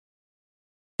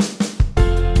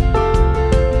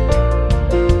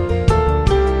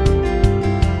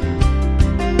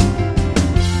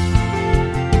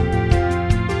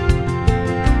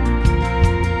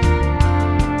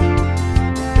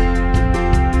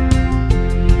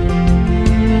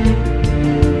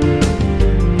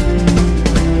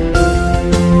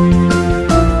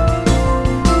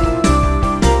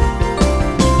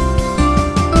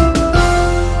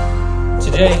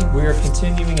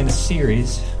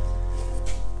series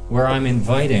where I'm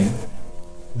inviting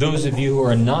those of you who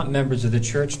are not members of the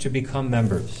church to become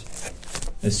members.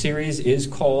 The series is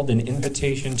called An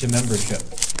Invitation to Membership.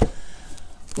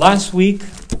 Last week,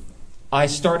 I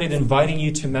started inviting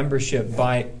you to membership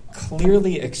by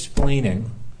clearly explaining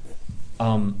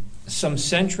some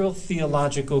central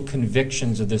theological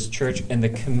convictions of this church and the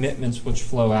commitments which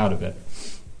flow out of it.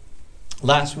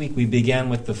 Last week, we began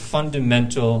with the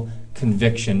fundamental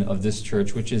conviction of this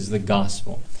church, which is the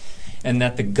gospel, and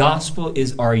that the gospel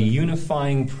is our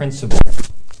unifying principle.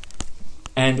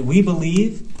 And we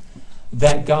believe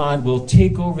that God will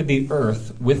take over the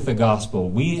earth with the gospel.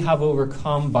 We have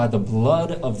overcome by the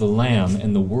blood of the Lamb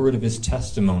and the word of his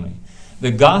testimony.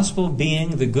 The gospel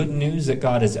being the good news that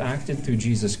God has acted through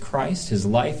Jesus Christ, his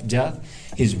life,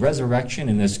 death, his resurrection,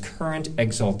 and his current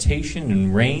exaltation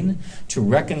and reign to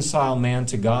reconcile man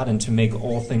to God and to make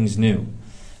all things new.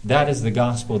 That is the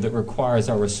gospel that requires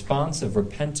our response of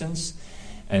repentance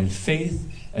and faith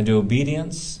and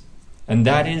obedience. And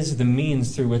that is the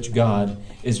means through which God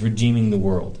is redeeming the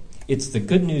world. It's the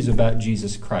good news about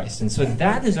Jesus Christ. And so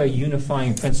that is our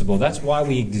unifying principle. That's why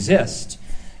we exist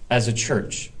as a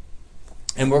church.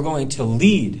 And we're going to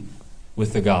lead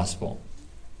with the gospel.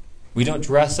 We don't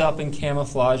dress up in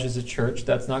camouflage as a church.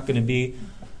 That's not going to be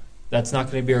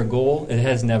our goal. It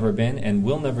has never been and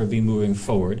will never be moving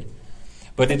forward.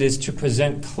 But it is to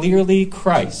present clearly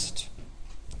Christ.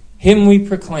 Him we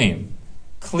proclaim.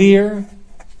 Clear,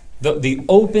 the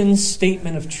open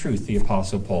statement of truth the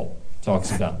Apostle Paul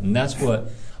talks about. And that's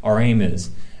what our aim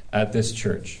is at this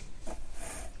church.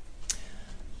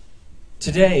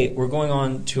 Today, we're going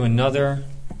on to another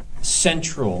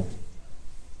central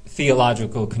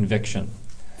theological conviction.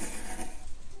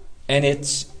 And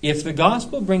it's, if the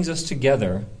gospel brings us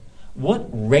together, what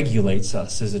regulates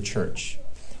us as a church?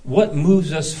 What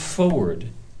moves us forward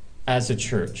as a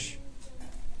church?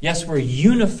 Yes, we're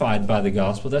unified by the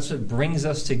gospel. That's what brings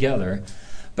us together.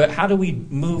 But how do we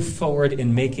move forward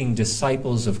in making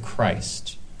disciples of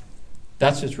Christ?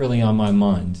 That's what's really on my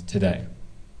mind today.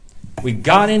 We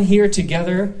got in here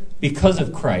together because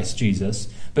of Christ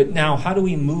Jesus, but now how do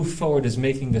we move forward as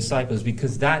making disciples?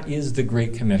 Because that is the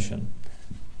Great Commission,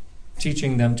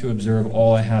 teaching them to observe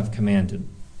all I have commanded.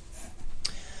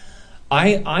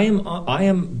 I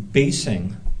am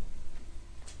basing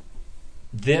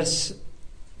this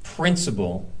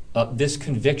principle, this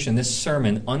conviction, this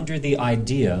sermon, under the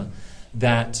idea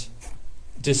that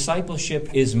discipleship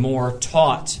is more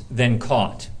taught than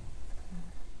caught.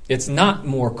 It's not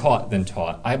more caught than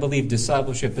taught. I believe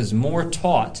discipleship is more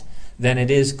taught than it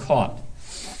is caught.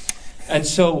 And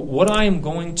so what I am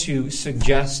going to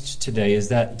suggest today is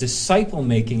that disciple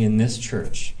making in this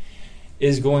church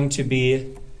is going to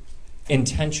be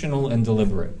intentional and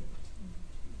deliberate.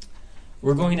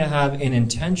 We're going to have an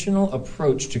intentional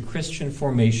approach to Christian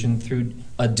formation through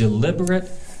a deliberate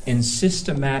and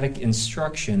systematic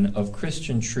instruction of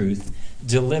Christian truth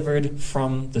delivered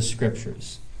from the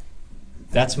Scriptures.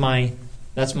 That's my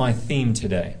theme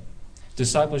today.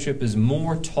 Discipleship is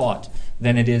more taught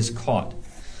than it is caught.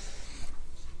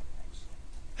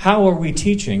 How are we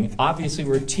teaching? Obviously,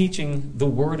 we're teaching the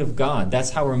Word of God. That's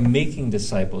how we're making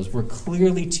disciples. We're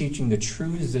clearly teaching the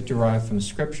truths that derive from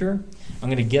Scripture. I'm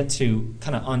going to get to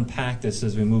kind of unpack this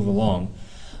as we move along.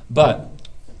 But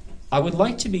I would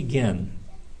like to begin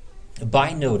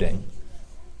by noting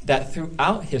that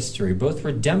throughout history, both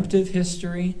redemptive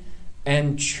history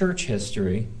and church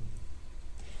history,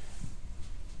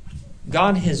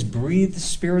 God has breathed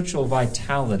spiritual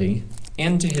vitality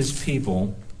into his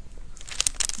people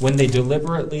when they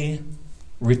deliberately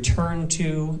return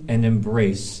to and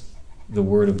embrace the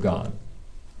Word of God,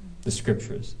 the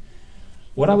Scriptures.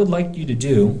 What I would like you to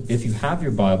do, if you have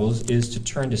your Bibles, is to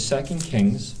turn to 2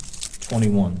 Kings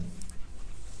 21.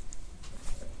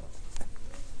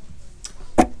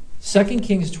 2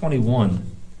 Kings 21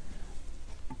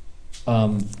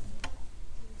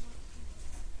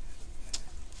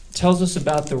 tells us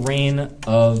about the reign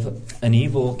of an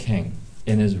evil king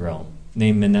in Israel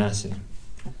named Manasseh.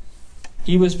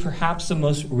 He was perhaps the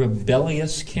most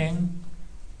rebellious king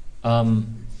that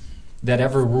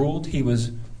ever ruled. He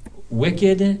was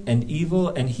wicked and evil,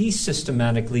 and he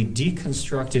systematically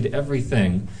deconstructed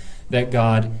everything that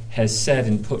God has said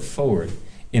and put forward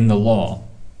in the law.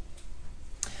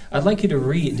 I'd like to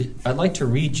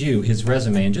read you his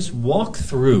resume and just walk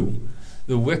through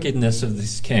the wickedness of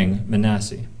this king,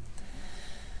 Manasseh.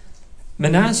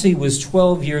 Manasseh was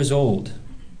 12 years old,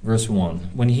 verse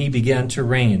 1, when he began to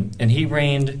reign, and he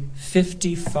reigned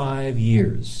 55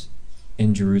 years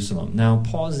in Jerusalem. Now,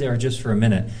 pause there just for a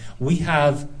minute. We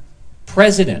have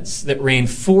presidents that reign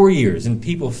 4 years, and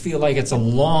people feel like it's a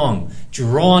long,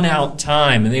 drawn-out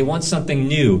time, and they want something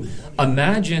new.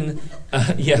 Imagine,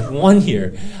 1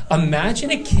 year.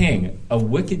 Imagine a king, a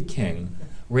wicked king,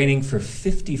 reigning for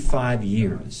 55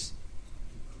 years.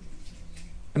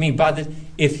 I mean,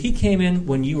 if he came in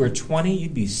when you were 20,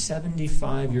 you'd be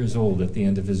 75 years old at the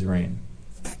end of his reign.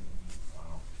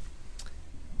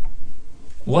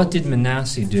 What did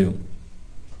Manasseh do?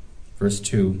 Verse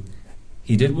 2,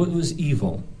 he did what was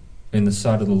evil in the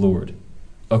sight of the Lord,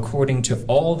 according to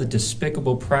all the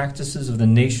despicable practices of the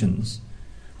nations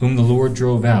whom the Lord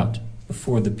drove out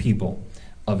before the people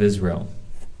of Israel.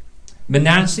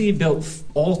 Manasseh built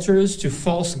altars to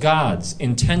false gods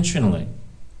intentionally.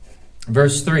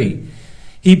 Verse 3,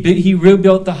 he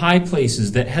rebuilt the high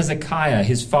places that Hezekiah,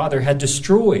 his father, had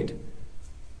destroyed.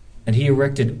 And he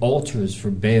erected altars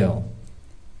for Baal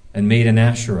and made an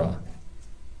Asherah,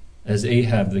 as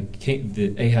Ahab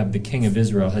the king of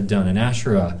Israel had done. An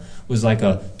Asherah was like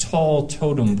a tall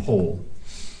totem pole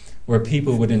where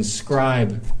people would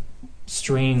inscribe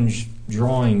strange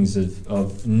drawings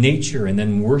of nature and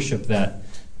then worship that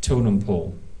totem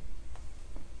pole.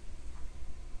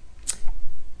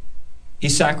 He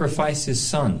sacrificed his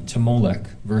son to Molech,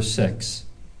 verse 6.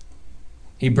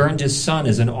 He burned his son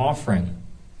as an offering.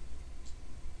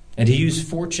 And he used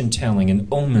fortune-telling and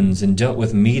omens and dealt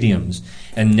with mediums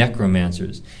and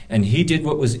necromancers. And he did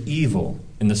what was evil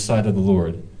in the sight of the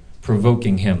Lord,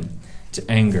 provoking him to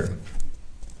anger.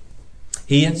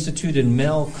 He instituted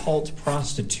male cult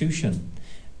prostitution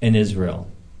in Israel,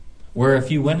 where if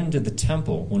you went into the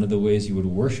temple, one of the ways you would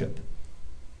worship,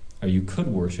 or you could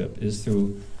worship, is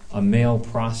through a male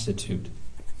prostitute.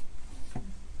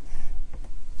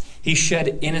 He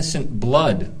shed innocent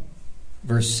blood,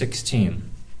 verse 16.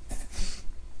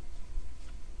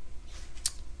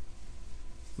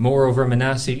 Moreover,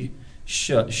 Manasseh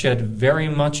shed very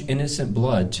much innocent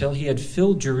blood till he had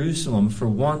filled Jerusalem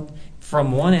from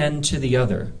one end to the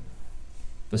other,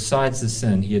 besides the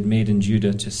sin he had made in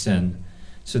Judah to sin,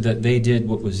 so that they did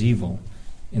what was evil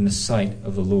in the sight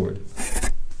of the Lord.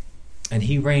 And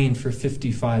he reigned for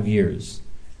 55 years,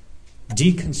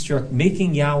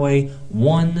 making Yahweh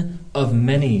one of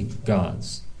many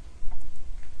gods.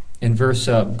 In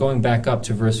going back up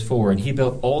to verse 4, and he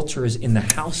built altars in the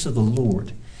house of the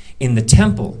Lord. In the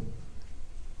temple,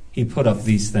 he put up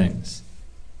these things.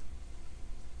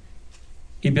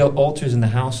 He built altars in the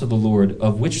house of the Lord,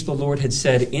 of which the Lord had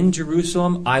said, in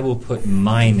Jerusalem I will put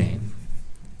my name.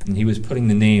 And he was putting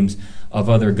the names of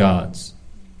other gods.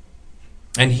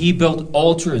 And he built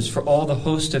altars for all the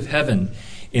host of heaven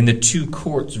in the two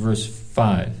courts, verse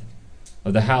 5,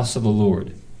 of the house of the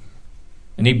Lord.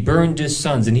 And he burned his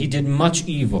sons, and he did much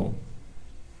evil.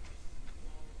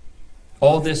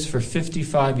 All this for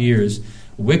 55 years,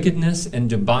 wickedness and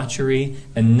debauchery,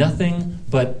 and nothing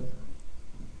but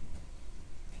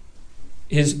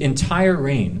his entire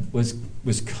reign was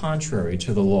contrary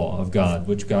to the law of God,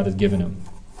 which God had given him.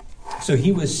 So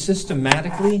he was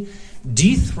systematically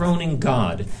dethroning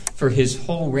God for his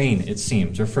whole reign, it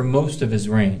seems, or for most of his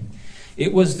reign.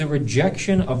 It was the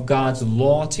rejection of God's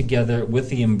law together with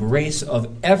the embrace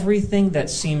of everything that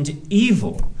seemed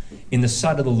evil in the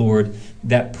sight of the Lord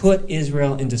that put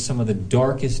Israel into some of the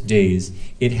darkest days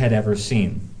it had ever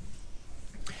seen.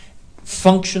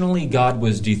 Functionally, God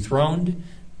was dethroned,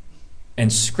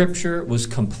 and Scripture was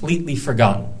completely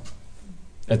forgotten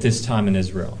at this time in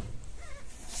Israel.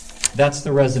 That's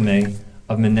the resume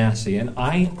of Manasseh. And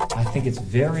I think it's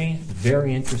very,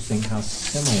 very interesting how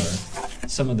similar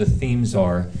some of the themes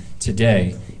are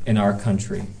today in our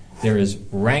country. There is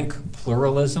rank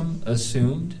pluralism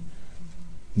assumed,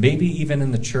 maybe even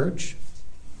in the church.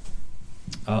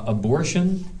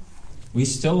 Abortion, we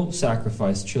still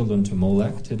sacrifice children to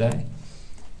Molech today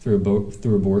through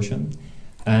abortion.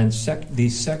 And the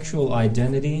sexual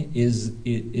identity is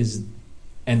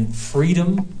and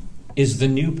freedom is the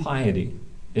new piety.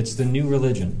 It's the new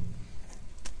religion.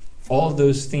 All of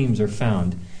those themes are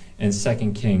found in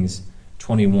 2 Kings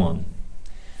 21.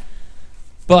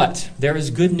 But there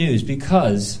is good news,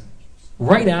 because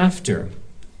right after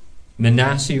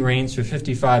Manasseh reigns for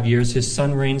 55 years, his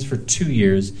son reigns for 2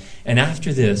 years, and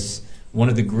after this, one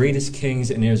of the greatest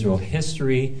kings in Israel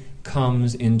history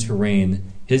comes into reign.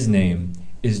 His name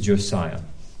is Josiah.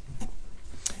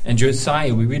 And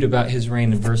Josiah, we read about his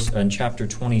reign in chapter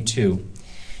 22.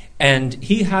 And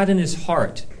he had in his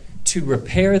heart to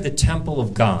repair the temple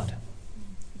of God.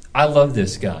 I love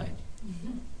this guy.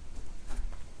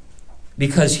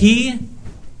 Because he,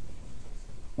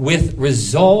 with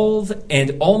resolve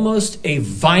and almost a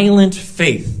violent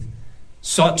faith,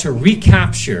 sought to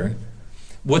recapture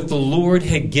what the Lord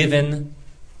had given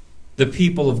the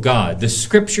people of God, the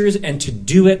scriptures, and to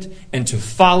do it and to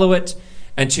follow it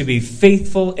and to be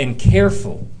faithful and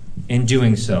careful in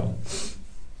doing so.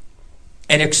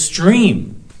 And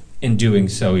extreme in doing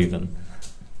so even.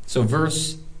 So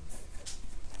verse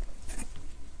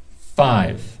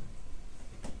 5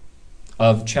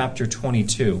 of chapter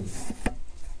 22,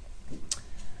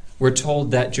 we're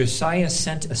told that Josiah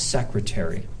sent a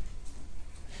secretary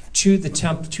to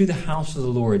the house of the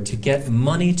Lord to get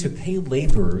money to pay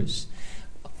laborers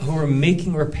who are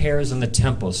making repairs on the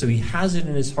temple. So he has it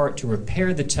in his heart to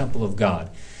repair the temple of God.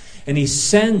 And he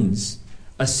sends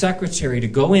a secretary to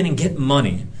go in and get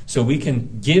money so we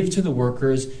can give to the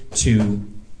workers to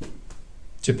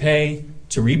pay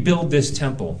to rebuild this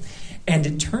temple. And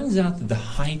it turns out that the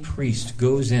high priest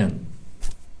goes in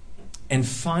and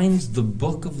finds the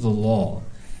book of the law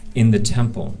in the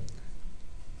temple.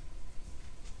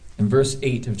 In verse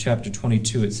 8 of chapter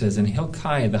 22, it says, "And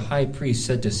Hilkiah the high priest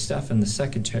said to Shaphan the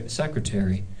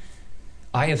secretary,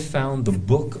 I have found the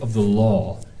book of the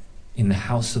law in the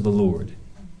house of the Lord.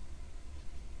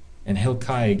 And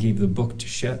Hilkiah gave the book to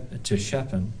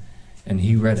Shaphan, and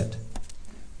he read it."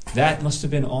 That must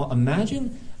have been all.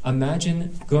 Imagine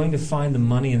going to find the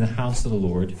money in the house of the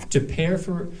Lord to pay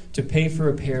for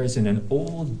repairs in an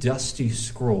old dusty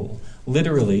scroll.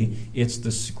 Literally, it's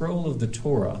the scroll of the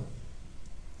Torah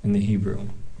in the Hebrew.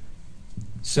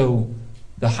 So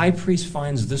the high priest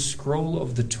finds the scroll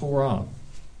of the Torah,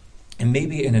 and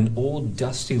maybe in an old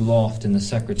dusty loft in the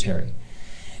secretary.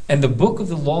 And the book of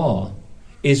the law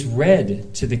is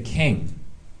read to the king.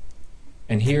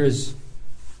 And here's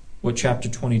what chapter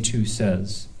 22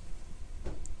 says.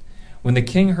 "When the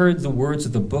king heard the words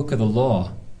of the book of the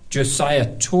law,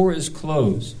 Josiah tore his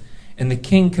clothes, and the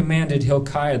king commanded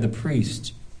Hilkiah the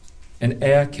priest, and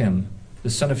Ahikam the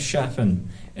son of Shaphan,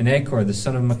 and Achor the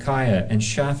son of Micaiah, and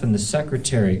Shaphan the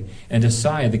secretary, and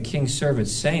Asaiah the king's servant,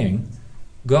 saying,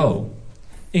 Go,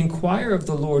 inquire of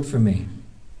the Lord for me,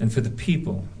 and for the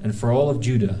people, and for all of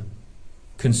Judah,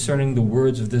 concerning the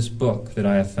words of this book that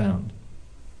I have found.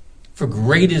 For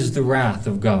great is the wrath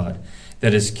of God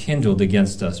that is kindled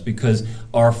against us, because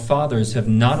our fathers have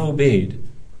not obeyed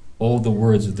all the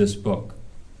words of this book,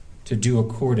 to do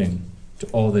according to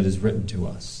all that is written to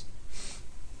us."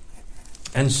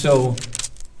 And so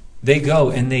they go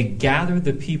and they gather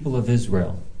the people of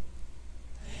Israel.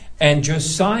 And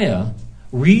Josiah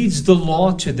reads the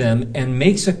law to them and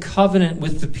makes a covenant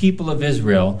with the people of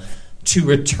Israel to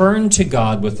return to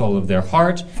God with all of their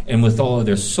heart and with all of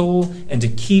their soul, and to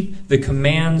keep the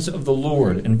commands of the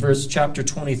Lord. In verse chapter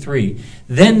 23,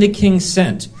 "Then the king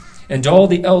sent, and all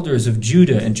the elders of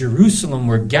Judah and Jerusalem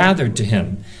were gathered to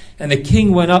him. And the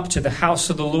king went up to the house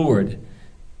of the Lord,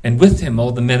 and with him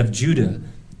all the men of Judah,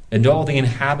 and all the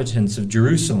inhabitants of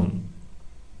Jerusalem,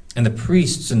 and the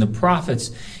priests and the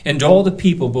prophets, and all the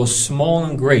people, both small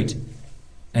and great.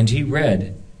 And he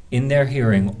read in their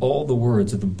hearing all the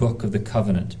words of the book of the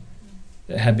covenant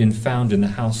that had been found in the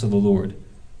house of the Lord.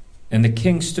 And the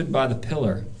king stood by the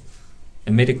pillar,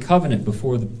 and made a covenant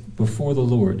before the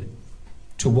Lord,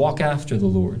 to walk after the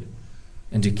Lord,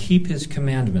 and to keep his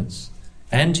commandments,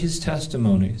 and his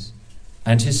testimonies,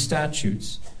 and his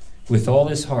statutes, with all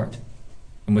his heart,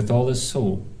 and with all his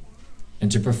soul, and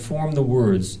to perform the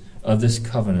words of this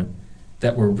covenant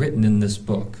that were written in this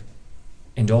book."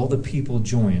 And all the people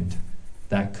joined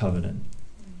that covenant.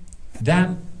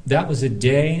 That was a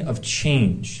day of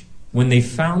change, when they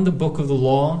found the book of the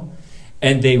law,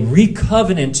 and they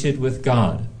recovenanted with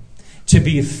God to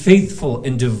be faithful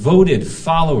and devoted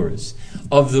followers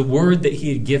of the word that he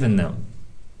had given them.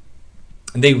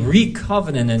 And they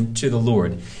recovenanted to the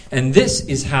Lord. And this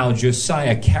is how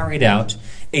Josiah carried out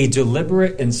a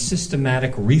deliberate and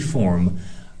systematic reform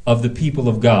of the people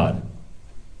of God.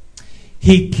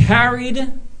 He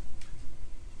carried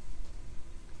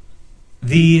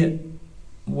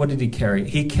what did he carry?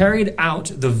 He carried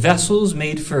out the vessels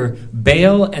made for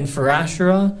Baal and for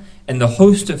Asherah and the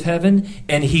host of heaven,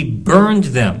 and he burned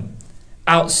them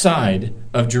outside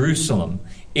of Jerusalem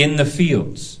in the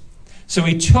fields. So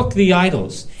he took the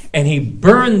idols and he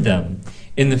burned them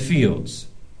in the fields.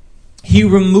 He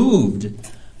removed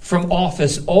from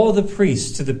office all the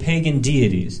priests to the pagan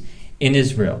deities in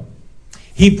Israel.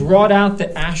 He brought out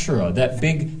the Asherah, that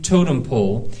big totem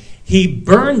pole. He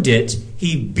burned it,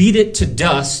 he beat it to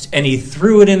dust, and he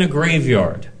threw it in a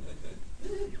graveyard.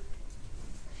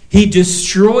 He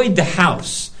destroyed the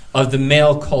house of the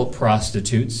male cult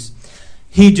prostitutes.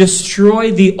 He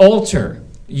destroyed the altar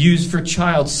used for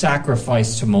child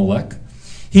sacrifice to Molech.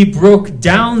 He broke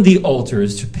down the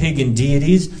altars to pagan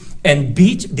deities and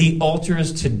beat the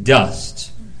altars to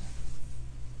dust.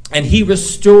 And he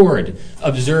restored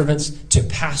observance to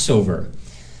Passover.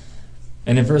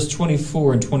 And in verse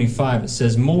 24 and 25 it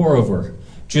says, "Moreover,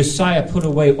 Josiah put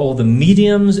away all the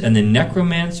mediums and the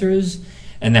necromancers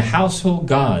and the household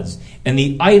gods and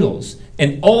the idols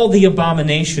and all the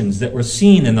abominations that were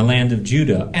seen in the land of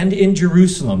Judah and in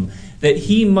Jerusalem, that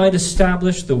he might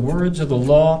establish the words of the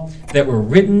law that were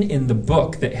written in the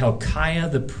book that Hilkiah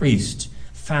the priest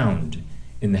found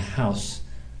in the house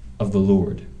of the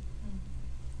Lord."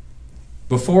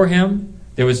 Before him,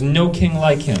 there was no king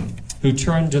like him, who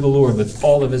turned to the Lord with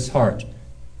all of his heart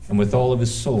and with all of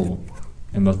his soul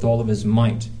and with all of his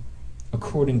might,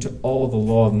 according to all the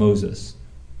law of Moses,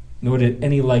 nor did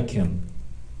any like him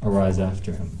arise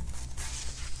after him.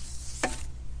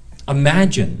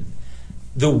 Imagine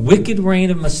the wicked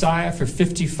reign of Messiah for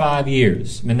 55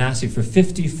 years, Manasseh for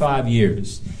 55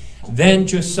 years. Then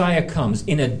Josiah comes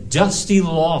in a dusty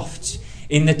loft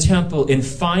in the temple and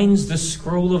finds the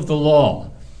scroll of the law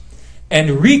and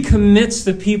recommits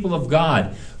the people of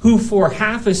God, who for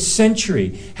half a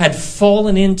century had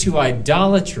fallen into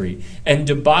idolatry and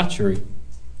debauchery,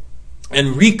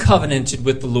 and recovenanted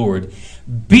with the Lord,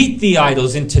 beat the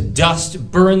idols into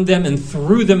dust, burned them, and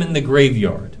threw them in the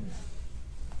graveyard.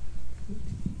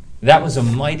 That was a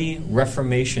mighty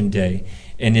Reformation day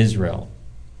in Israel.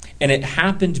 And it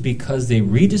happened because they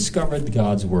rediscovered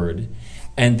God's word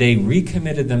and they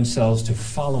recommitted themselves to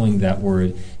following that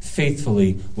word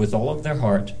faithfully with all of their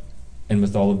heart and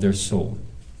with all of their soul.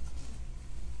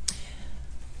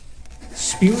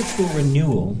 Spiritual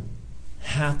renewal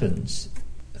happens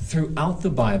throughout the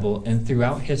Bible and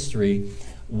throughout history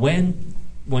when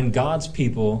God's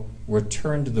people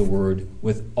return to the word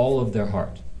with all of their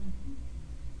heart.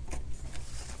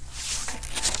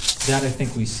 That I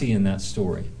think we see in that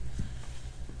story.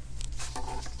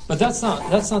 But that's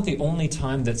not the only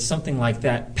time that something like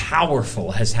that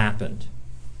powerful has happened.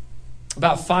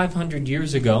 About 500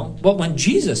 years ago, when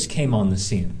Jesus came on the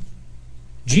scene,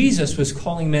 Jesus was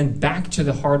calling men back to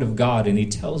the heart of God, and he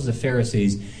tells the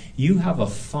Pharisees, "You have a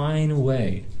fine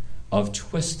way of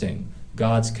twisting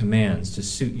God's commands to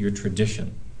suit your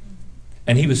tradition."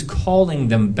 And he was calling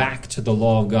them back to the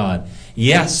law of God.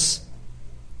 Yes,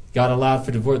 God allowed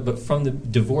for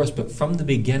divorce, but from the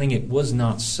beginning it was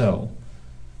not so.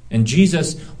 And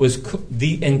Jesus was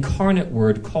the incarnate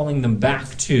word calling them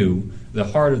back to the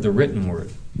heart of the written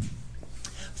word.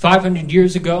 500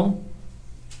 years ago,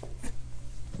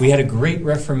 we had a great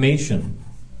Reformation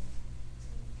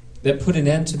that put an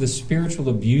end to the spiritual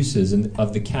abuses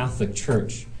of the Catholic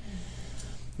Church.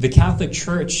 The Catholic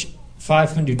Church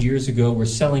 500 years ago were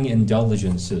selling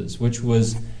indulgences, which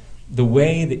was the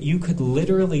way that you could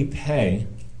literally pay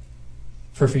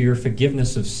for your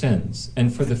forgiveness of sins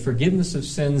and for the forgiveness of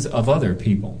sins of other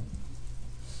people.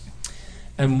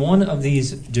 And one of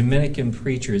these Dominican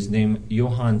preachers named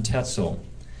Johann Tetzel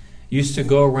used to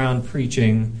go around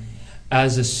preaching,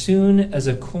 as soon as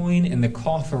a coin in the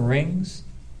coffin rings,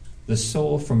 the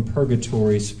soul from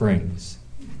purgatory springs.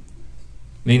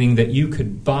 Meaning that you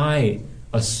could buy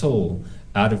a soul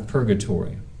out of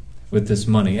purgatory with this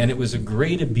money. And it was a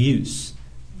great abuse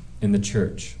in the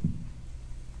church.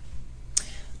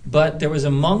 But there was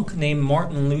a monk named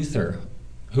Martin Luther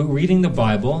who, reading the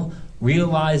Bible,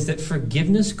 realized that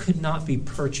forgiveness could not be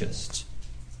purchased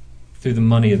through the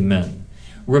money of men.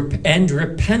 And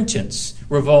repentance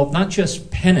involved not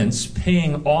just penance,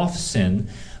 paying off sin,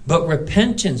 but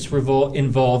repentance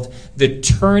involved the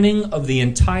turning of the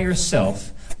entire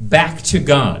self back to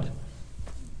God.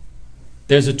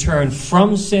 There's a turn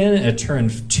from sin and a turn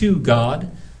to God.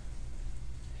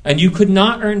 And you could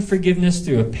not earn forgiveness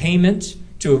through a payment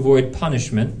to avoid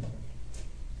punishment,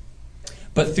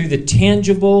 but through the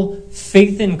tangible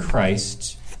faith in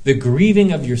Christ, the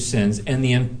grieving of your sins, and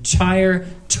the entire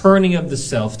turning of the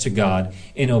self to God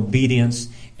in obedience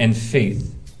and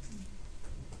faith.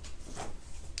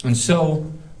 And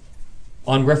so,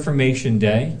 on Reformation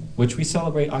Day, which we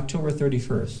celebrate October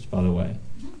 31st, by the way,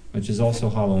 which is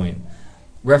also Halloween,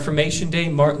 Reformation Day,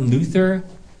 Martin Luther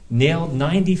nailed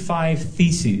 95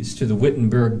 theses to the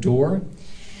Wittenberg door,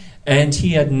 and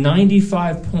he had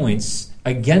 95 points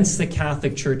against the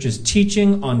Catholic Church's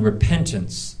teaching on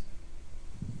repentance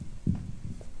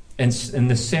and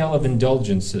the sale of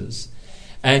indulgences.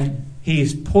 And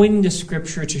he's pointing to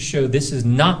Scripture to show this is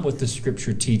not what the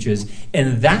Scripture teaches.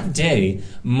 And that day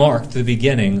marked the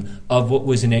beginning of what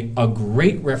was a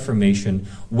great Reformation,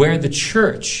 where the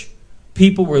church,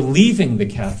 people were leaving the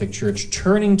Catholic Church,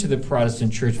 turning to the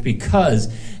Protestant Church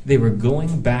because they were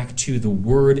going back to the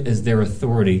Word as their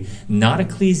authority, not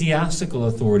ecclesiastical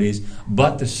authorities,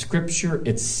 but the Scripture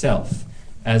itself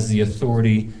as the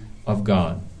authority of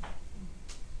God.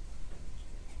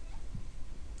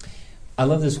 I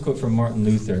love this quote from Martin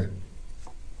Luther.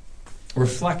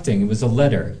 Reflecting, it was a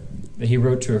letter that he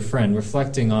wrote to a friend,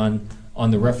 reflecting on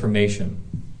the Reformation.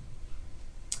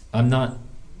 I'm not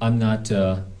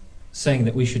saying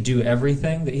that we should do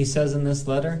everything that he says in this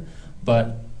letter,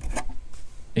 but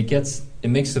it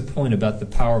makes the point about the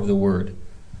power of the word.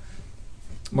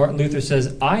 Martin Luther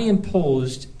says, I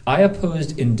opposed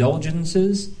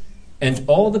indulgences and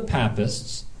all the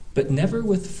papists, but never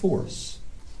with force.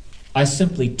 I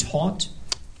simply taught,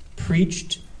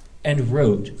 preached, and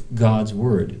wrote God's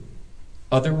word.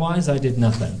 Otherwise, I did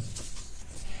nothing.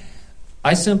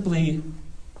 I simply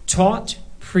taught,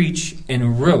 preached,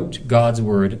 and wrote God's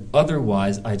word.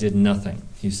 Otherwise, I did nothing,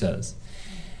 he says.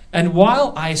 And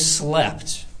while I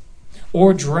slept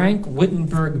or drank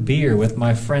Wittenberg beer with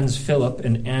my friends Philip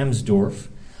and Amsdorf,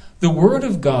 the word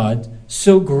of God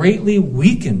so greatly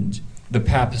weakened the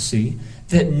papacy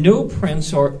that no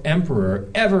prince or emperor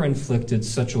ever inflicted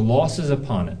such losses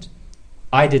upon it.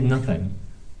 I did nothing.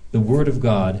 The word of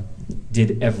God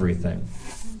did everything.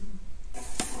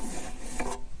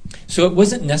 So it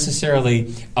wasn't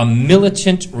necessarily a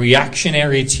militant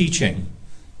reactionary teaching,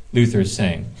 Luther is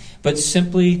saying, but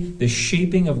simply the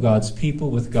shaping of God's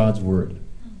people with God's word.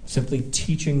 Simply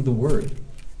teaching the word.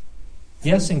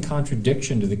 Yes, in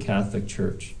contradiction to the Catholic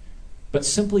Church, but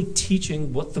simply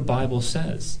teaching what the Bible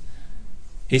says.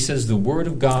 He says the word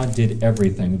of God did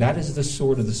everything. That is the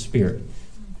sword of the Spirit.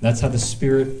 That's how the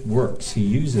Spirit works. He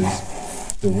uses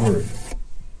the word.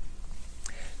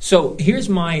 So here's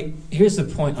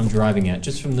the point I'm driving at,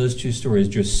 just from those two stories,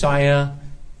 Josiah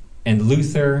and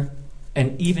Luther,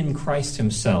 and even Christ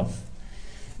himself.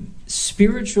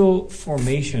 Spiritual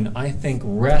formation, I think,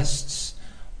 rests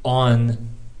on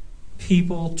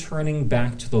people turning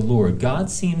back to the Lord. God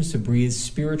seems to breathe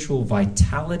spiritual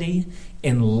vitality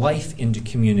and life into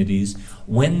communities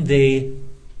when they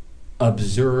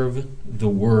observe the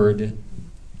word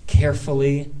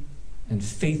carefully and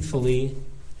faithfully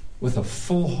with a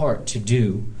full heart to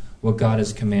do what God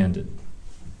has commanded.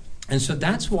 And so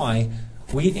that's why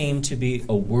we aim to be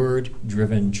a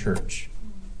word-driven church.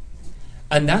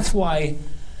 And that's why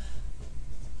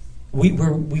we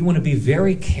want to be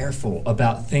very careful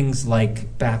about things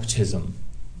like baptism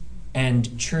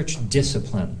and church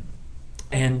discipline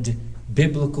and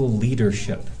biblical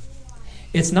leadership.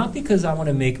 It's not because I want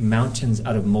to make mountains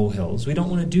out of molehills. We don't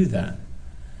want to do that.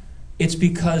 It's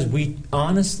because we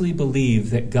honestly believe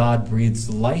that God breathes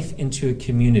life into a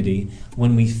community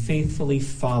when we faithfully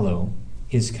follow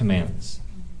his commands.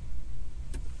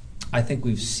 I think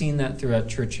we've seen that throughout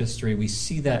church history. We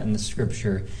see that in the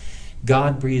scripture.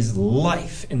 God breathes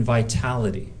life and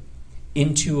vitality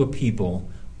into a people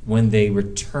when they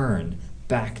return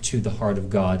back to the heart of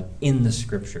God in the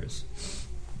scriptures.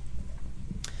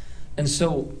 And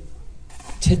so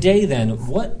today then,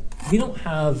 we don't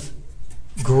have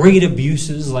great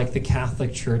abuses like the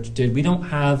Catholic Church did. We don't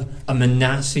have a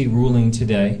Manasseh ruling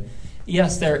today.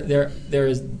 Yes, there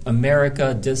is,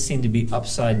 America does seem to be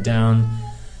upside down,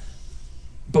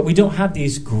 but we don't have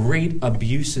these great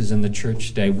abuses in the church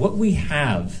today. What we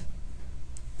have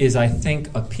is, I think,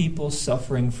 a people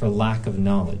suffering for lack of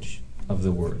knowledge of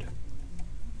the word.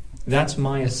 That's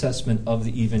my assessment of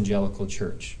the evangelical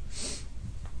church.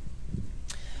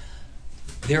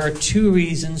 There are two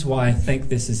reasons why I think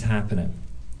this is happening.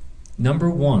 Number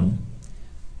one,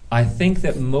 I think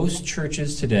that most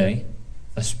churches today,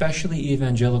 especially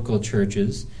evangelical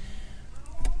churches,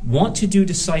 want to do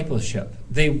discipleship.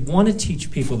 They want to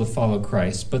teach people to follow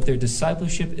Christ, but their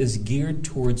discipleship is geared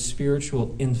towards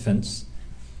spiritual infants,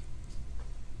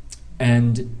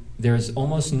 and there's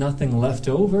almost nothing left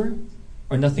over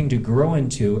or nothing to grow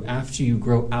into after you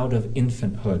grow out of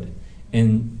infanthood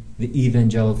in the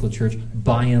evangelical church,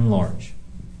 by and large.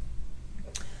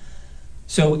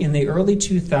 So in the early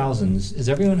 2000s, has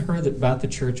everyone heard about the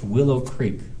church Willow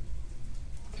Creek?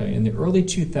 Okay, in the early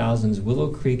 2000s, Willow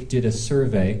Creek did a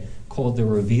survey called the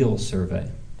Reveal Survey.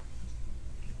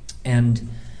 And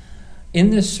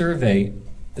in this survey,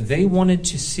 they wanted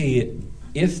to see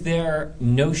if their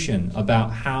notion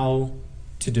about how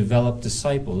to develop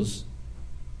disciples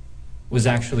was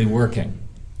actually working.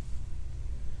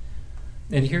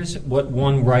 And here's what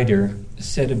one writer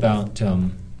said about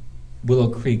Willow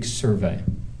Creek's survey,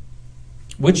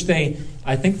 which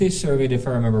I think they surveyed, if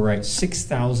I remember right,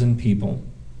 6,000 people,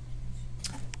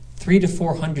 300 to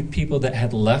 400 people that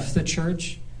had left the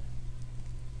church,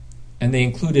 and they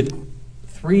included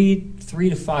three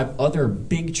to five other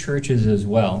big churches as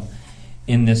well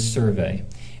in this survey,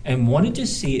 and wanted to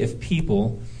see if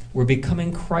people were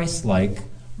becoming Christ-like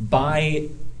by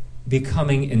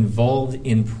becoming involved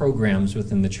in programs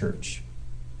within the church.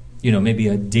 maybe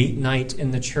a date night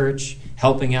in the church,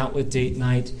 helping out with date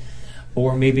night,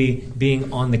 or maybe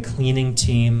being on the cleaning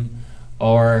team,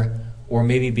 or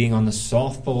maybe being on the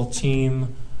softball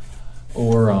team,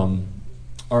 or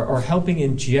helping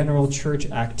in general church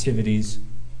activities.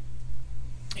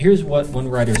 Here's what one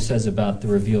writer says about the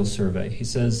Reveal survey. He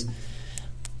says,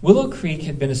 Willow Creek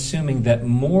had been assuming that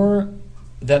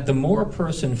the more a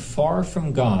person far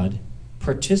from God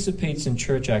participates in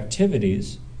church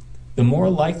activities, the more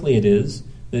likely it is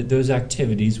that those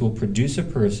activities will produce a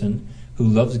person who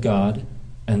loves God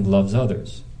and loves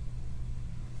others.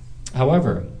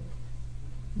 However,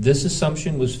 this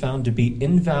assumption was found to be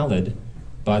invalid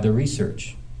by the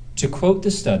research. To quote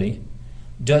the study,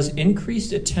 does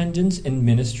increased attendance in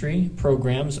ministry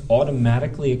programs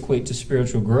automatically equate to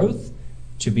spiritual growth?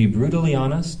 To be brutally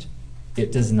honest,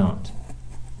 it does not.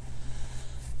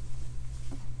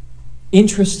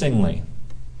 Interestingly,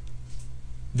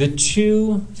 the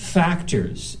two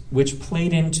factors which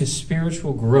played into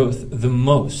spiritual growth the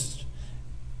most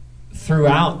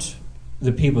throughout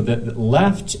the people that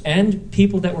left and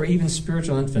people that were even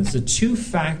spiritual infants, the two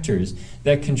factors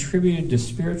that contributed to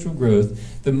spiritual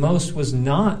growth the most was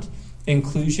not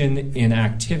inclusion in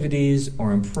activities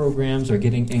or in programs or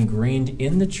getting ingrained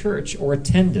in the church or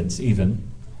attendance even.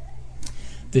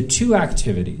 The two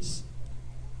activities,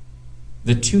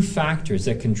 the two factors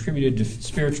that contributed to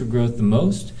spiritual growth the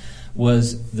most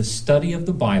was the study of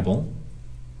the Bible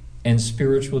and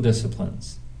spiritual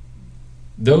disciplines.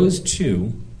 Those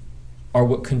two are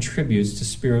what contributes to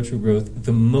spiritual growth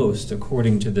the most,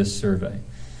 according to this survey.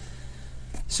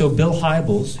 So Bill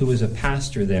Hybels, who was a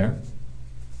pastor there,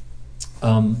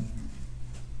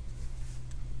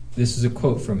 this is a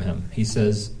quote from him. He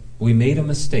says, "We made a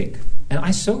mistake." And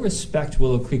I so respect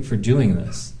Willow Creek for doing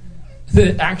this.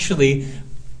 Actually,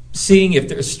 seeing if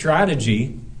there's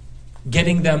strategy,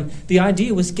 getting them, the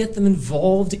idea was get them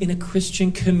involved in a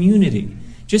Christian community,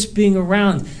 just being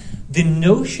around. The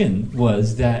notion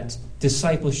was that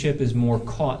discipleship is more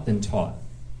caught than taught.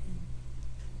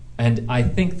 And I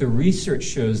think the research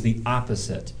shows the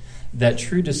opposite, that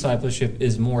true discipleship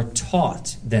is more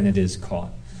taught than it is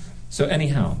caught. So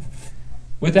anyhow,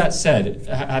 with that said,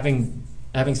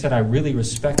 having said I really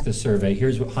respect the survey,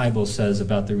 here's what Hybels says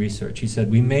about the research. He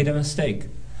said, "We made a mistake.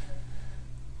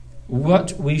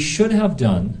 What we should have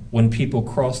done when people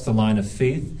cross the line of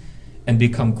faith and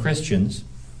become Christians,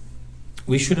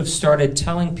 we should have started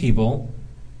telling people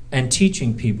and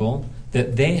teaching people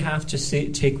that they have to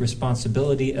take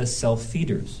responsibility as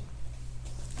self-feeders.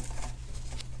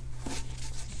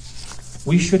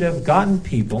 We should have gotten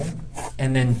people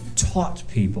and then taught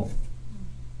people.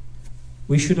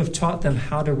 We should have taught them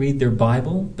how to read their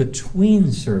Bible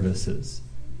between services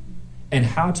and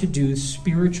how to do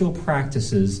spiritual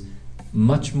practices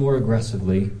much more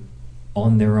aggressively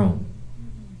on their own."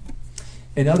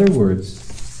 In other words,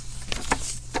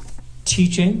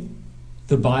 teaching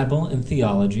the Bible and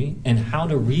theology and how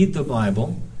to read the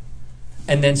Bible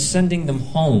and then sending them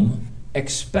home,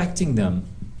 expecting them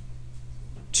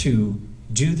to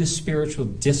do the spiritual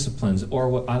disciplines, or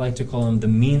what I like to call them the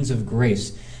means of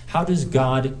grace. How does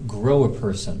God grow a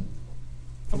person?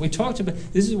 We talked about,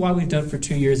 this is why we've done for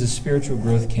 2 years a spiritual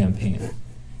growth campaign.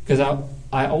 Because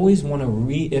I always want to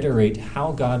reiterate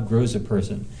how God grows a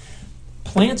person.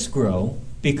 Plants grow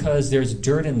because there's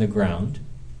dirt in the ground,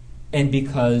 and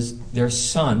because there's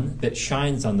sun that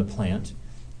shines on the plant,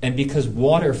 and because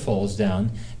water falls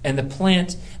down, and the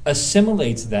plant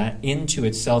assimilates that into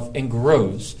itself and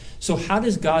grows. So how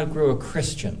does God grow a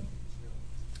Christian?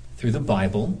 Through the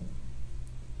Bible,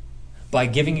 by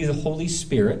giving you the Holy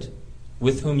Spirit,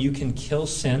 with whom you can kill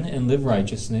sin and live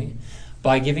righteously,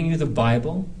 by giving you the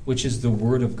Bible, which is the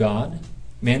Word of God.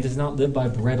 Man does not live by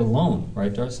bread alone,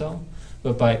 right, Darcel?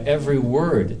 But by every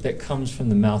word that comes from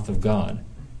the mouth of God.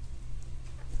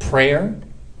 Prayer.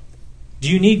 Do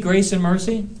you need grace and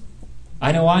mercy?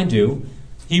 I know I do.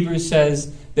 Hebrews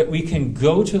says that we can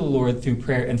go to the Lord through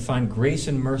prayer and find grace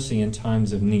and mercy in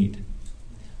times of need.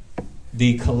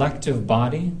 The collective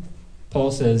body, Paul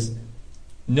says,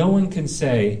 no one can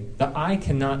say, the eye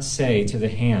cannot say to the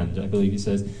hand, I believe he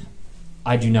says,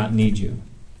 I do not need you.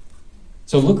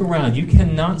 So look around. You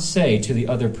cannot say to the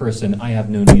other person, I have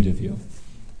no need of you.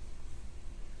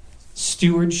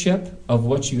 Stewardship of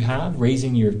what you have,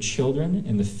 raising your children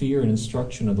in the fear and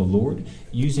instruction of the Lord,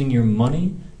 using your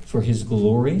money for His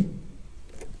glory,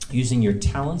 using your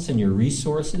talents and your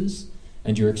resources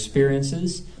and your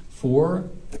experiences for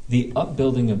the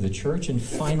upbuilding of the church. And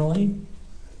finally,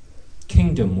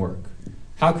 kingdom work.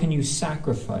 How can you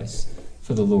sacrifice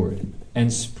for the Lord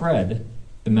and spread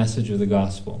the message of the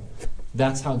gospel?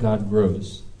 That's how God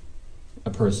grows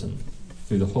a person.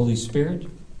 through the Holy Spirit,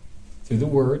 through the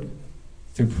Word,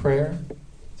 through prayer,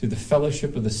 through the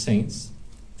fellowship of the saints,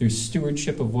 through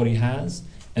stewardship of what he has,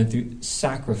 and through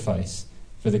sacrifice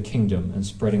for the kingdom and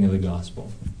spreading of the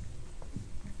gospel.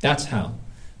 That's how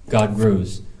God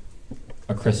grows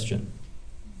a Christian.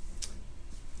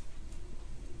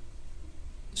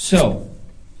 So,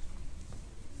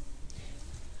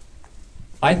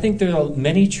 I think there are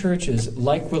many churches,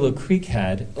 like Willow Creek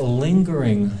had,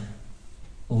 lingering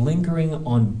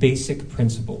on basic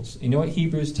principles. You know what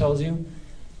Hebrews tells you?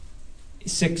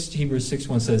 Hebrews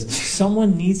 6:1 says,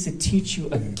 someone needs to teach you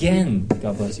again,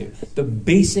 God bless you, the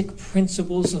basic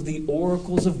principles of the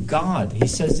oracles of God. He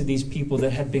says to these people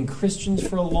that have been Christians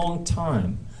for a long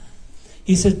time.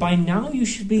 He says, by now you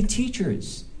should be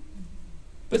teachers.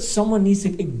 But someone needs to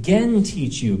again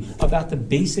teach you about the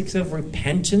basics of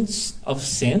repentance of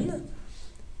sin,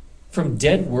 from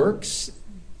dead works,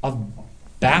 of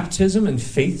baptism and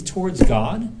faith towards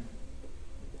God.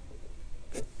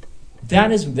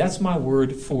 That's my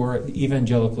word for the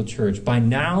evangelical church. By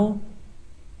now,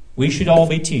 we should all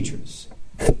be teachers.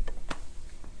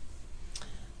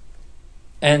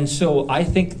 And so I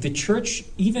think the church,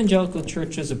 evangelical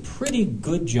church, does a pretty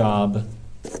good job,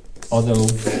 although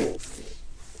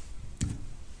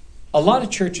a lot of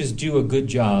churches do a good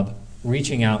job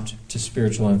reaching out to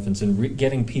spiritual infants and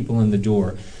getting people in the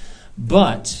door.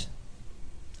 But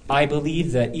I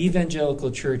believe that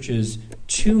evangelical churches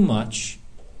too much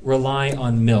rely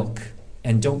on milk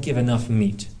and don't give enough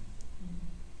meat.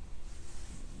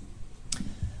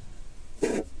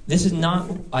 This is not,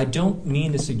 I don't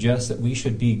mean to suggest that we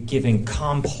should be giving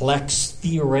complex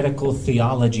theoretical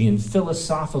theology and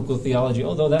philosophical theology,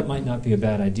 although that might not be a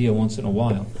bad idea once in a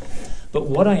while. But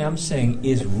what I am saying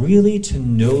is really to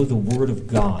know the Word of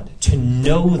God, to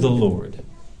know the Lord,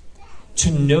 to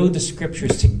know the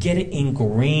Scriptures, to get it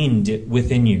ingrained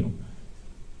within you.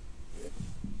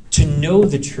 To know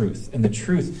the truth, and the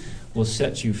truth will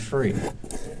set you free.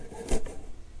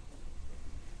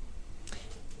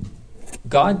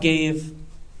 God gave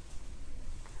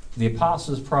the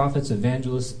apostles, prophets,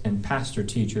 evangelists, and pastor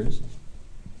teachers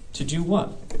to do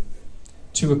what?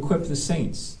 To equip the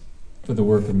saints for the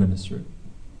work of ministry.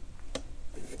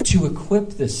 To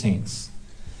equip the saints.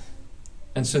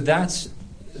 And so that's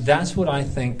what I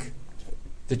think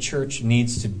the church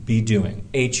needs to be doing.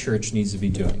 A church needs to be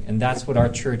doing. And that's what our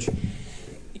church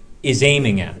is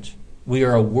aiming at. We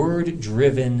are a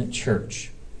word-driven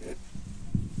church.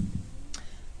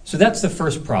 So that's the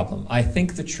first problem. I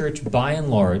think the church, by and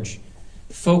large,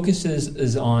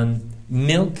 focuses on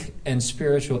milk and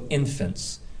spiritual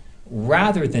infants,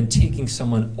 rather than taking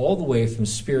someone all the way from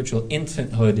spiritual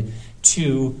infanthood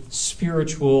to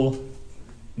spiritual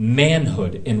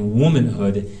manhood and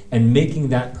womanhood, and making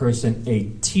that person a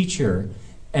teacher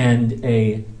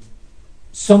and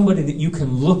somebody that you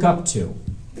can look up to.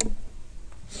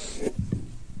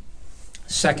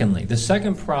 Secondly, the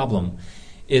second problem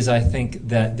is, I think,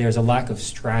 that there's a lack of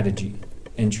strategy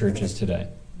in churches today.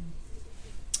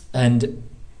 And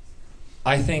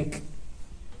I think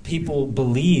people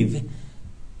believe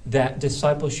that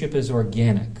discipleship is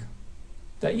organic.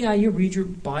 That, you read your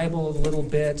Bible a little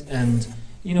bit and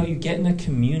you get in a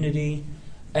community,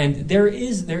 and there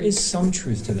is some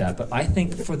truth to that. But I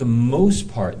think for the most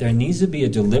part, there needs to be a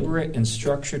deliberate and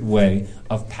structured way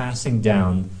of passing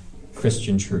down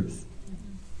Christian truth.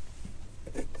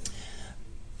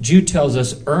 Jude tells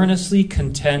us, earnestly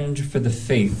contend for the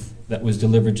faith that was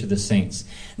delivered to the saints.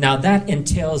 Now that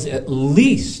entails at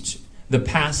least the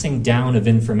passing down of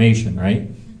information, right?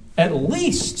 At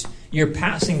least you're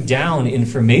passing down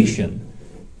information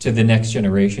to the next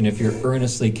generation if you're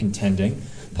earnestly contending.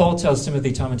 Paul tells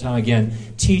Timothy time and time again,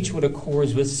 teach what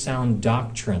accords with sound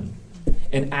doctrine.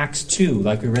 In Acts 2,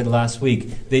 like we read last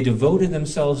week, they devoted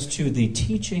themselves to the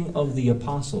teaching of the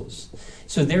apostles.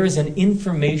 So there is an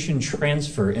information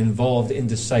transfer involved in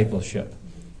discipleship.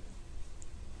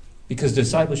 Because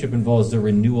discipleship involves the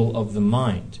renewal of the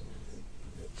mind.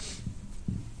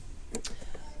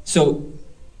 So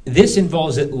this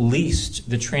involves at least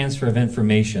the transfer of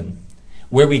information.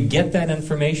 Where we get that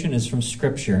information is from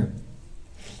Scripture.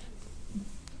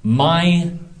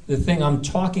 The thing I'm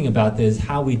talking about is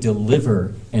how we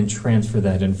deliver and transfer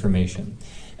that information.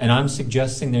 And I'm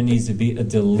suggesting there needs to be a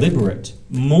deliberate,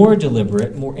 more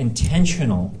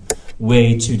intentional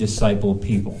way to disciple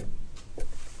people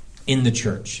in the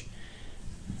church.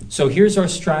 So here's our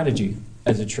strategy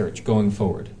as a church going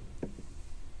forward.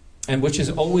 And which has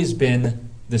always been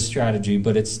the strategy,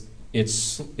 but it's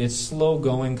slow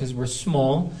going because we're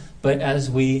small. But as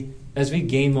we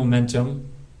gain momentum,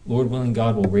 Lord willing,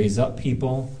 God will raise up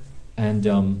people and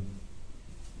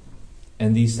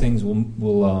and these things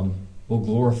will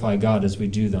glorify God as we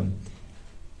do them.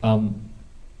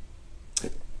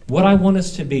 What I want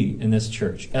us to be in this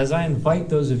church, as I invite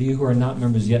those of you who are not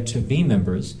members yet to be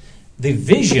members, the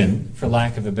vision, for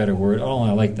lack of a better word,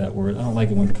 I like that word. I don't like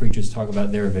it when preachers talk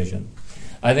about their vision.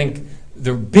 I think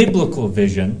the biblical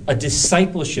vision, a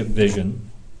discipleship vision,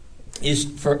 is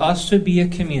for us to be a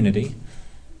community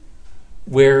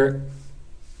where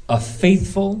a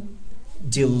faithful,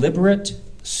 deliberate,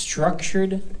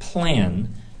 structured plan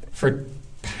for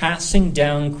passing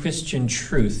down Christian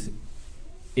truth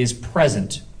is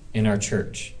present in our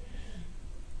church.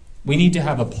 We need to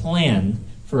have a plan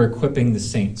for equipping the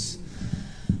saints.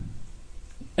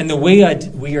 And the way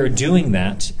we are doing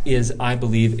that is, I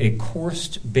believe, a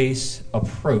course-based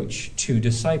approach to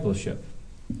discipleship.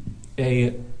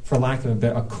 For lack of a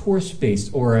better, a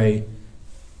course-based or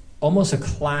almost a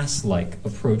class-like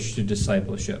approach to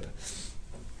discipleship.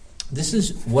 This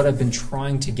is what I've been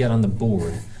trying to get on the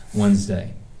board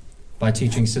Wednesday by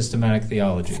teaching systematic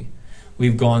theology.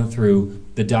 We've gone through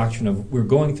the doctrine of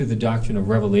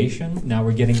revelation. Now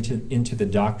we're getting into the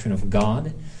doctrine of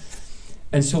God.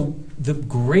 And so the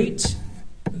great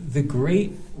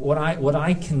what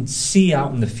I can see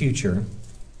out in the future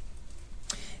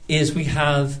is we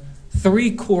have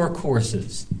 3 core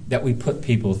courses that we put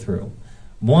people through.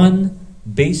 1,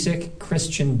 basic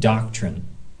Christian doctrine.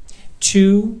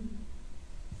 2,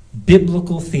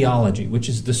 biblical theology, which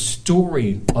is the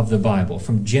story of the Bible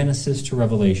from Genesis to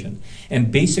Revelation.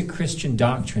 And basic Christian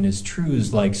doctrine is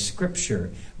truths like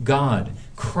Scripture, God,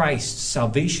 Christ,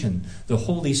 salvation, the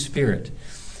Holy Spirit.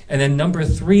 And then number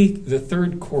 3, the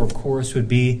third core course would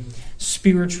be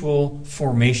spiritual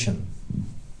formation.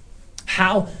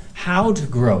 How to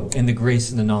grow in the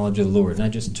grace and the knowledge of the Lord. And I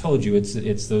just told you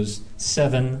it's those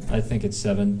 7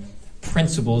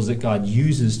 principles that God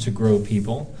uses to grow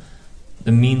people,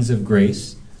 the means of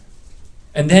grace.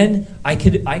 And then I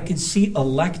could see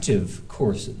elective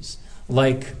courses,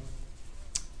 like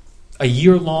a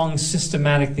year-long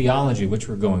systematic theology, which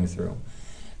we're going through,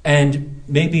 and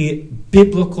maybe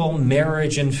biblical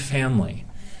marriage and family,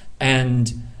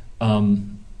 and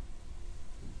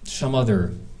some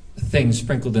other things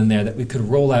sprinkled in there that we could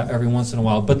roll out every once in a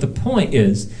while. But the point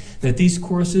is that these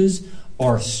courses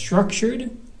are structured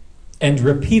and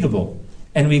repeatable,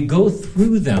 and we go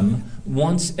through them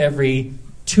once every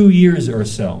 2 years or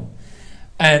so.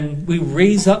 And we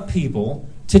raise up people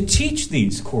to teach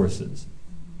these courses.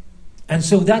 And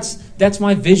so that's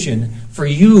my vision for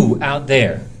you out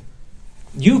there.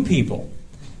 You people.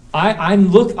 I'm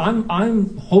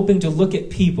hoping to look at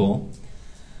people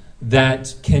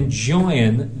that can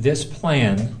join this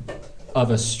plan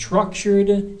of a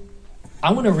structured,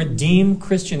 I want to redeem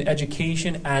Christian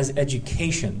education as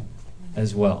education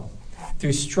as well,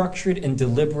 through structured and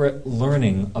deliberate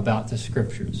learning about the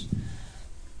Scriptures.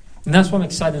 And that's why I'm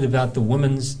excited about the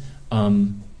women's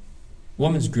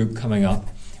group coming up.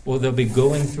 Well, they'll be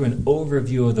going through an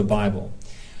overview of the Bible.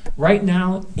 Right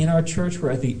now, in our church, we're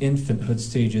at the infanthood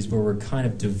stages where we're kind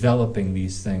of developing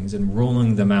these things and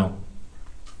rolling them out.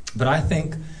 But I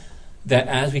think that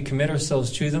as we commit ourselves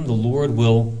to them, the Lord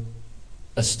will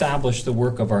establish the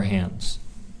work of our hands.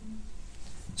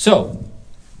 So,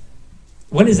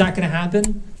 when is that going to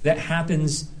happen? That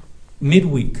happens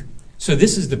midweek. So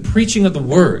this is the preaching of the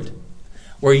Word,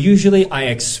 where usually I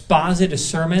exposit a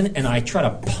sermon and I try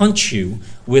to punch you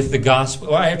with the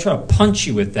gospel. Or I try to punch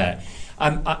you with that.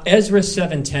 Ezra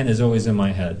 7:10 is always in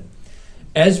my head.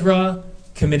 Ezra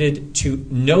committed to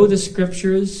know the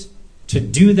Scriptures, to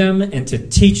do them, and to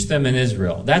teach them in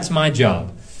Israel. That's my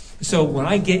job. So when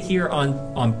I get here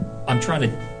I'm trying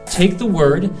to take the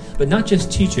Word, but not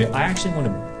just teach it. I actually want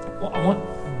to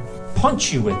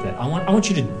punch you with it. I want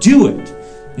you to do it,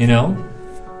 you know?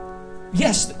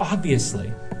 Yes,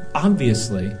 obviously,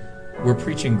 we're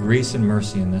preaching grace and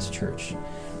mercy in this church.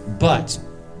 But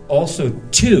also,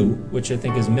 too, which I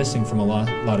think is missing from a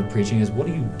lot of preaching, is what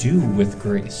do you do with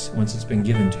grace once it's been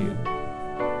given to you?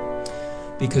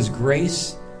 Because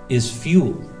grace is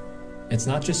fuel. It's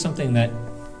not just something that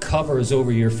covers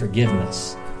over your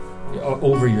forgiveness,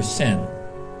 over your sin.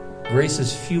 Grace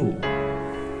is fuel.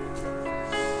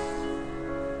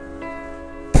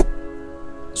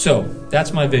 So,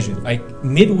 that's my vision. A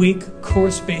midweek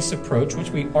course-based approach, which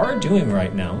we are doing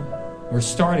right now. We're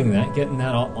starting that, getting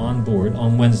that on board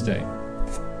on Wednesday.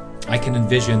 I can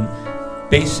envision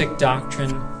basic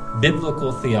doctrine,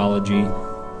 biblical theology,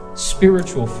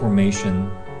 spiritual formation,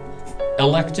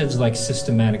 electives like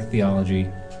systematic theology,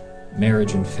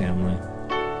 marriage and family,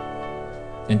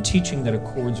 and teaching that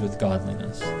accords with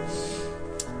godliness.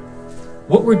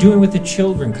 What we're doing with the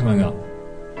children coming up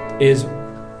is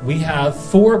we have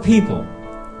 4 people,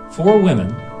 4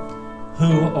 women,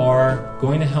 who are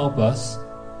going to help us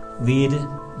lead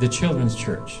the children's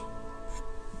church.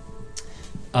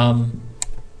 And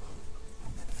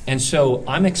so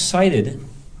I'm excited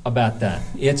about that.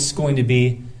 It's going to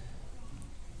be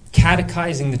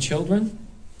catechizing the children,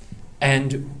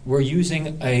 and we're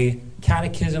using a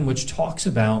catechism which talks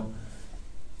about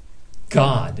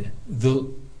God, the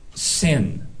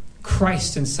sin,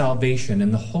 Christ and salvation,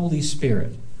 and the Holy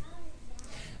Spirit.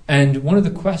 And one of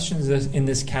the questions in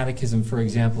this catechism, for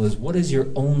example, is, what is your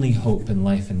only hope in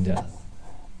life and death?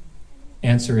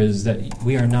 Answer is that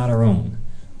we are not our own,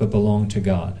 but belong to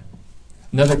God.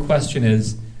 Another question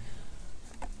is,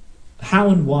 how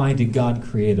and why did God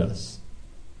create us?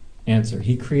 Answer,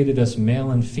 He created us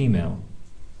male and female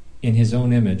in His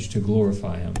own image to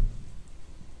glorify Him.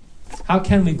 How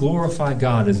can we glorify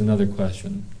God is another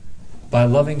question. By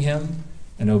loving Him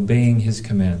and obeying His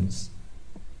commands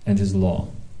and His law.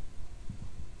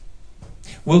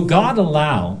 Will God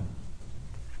allow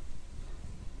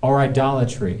our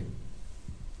idolatry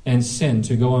and sin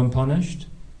to go unpunished?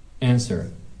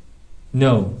 Answer,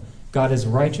 no. God is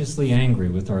righteously angry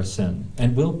with our sin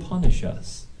and will punish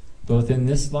us, both in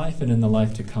this life and in the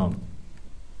life to come.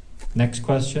 Next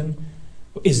question,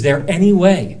 is there any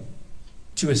way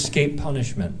to escape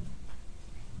punishment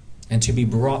and to be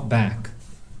brought back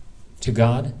to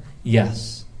God?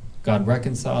 Yes. God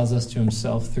reconciles us to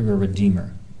Himself through a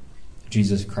Redeemer,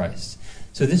 Jesus Christ.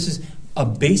 So this is a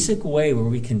basic way where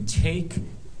we can take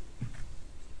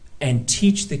and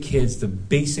teach the kids the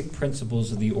basic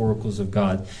principles of the oracles of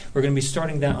God. We're going to be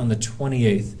starting that on the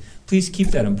 28th. Please keep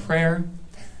that in prayer,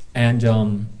 and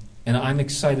I'm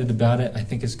excited about it. I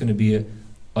think it's going to be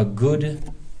a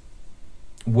good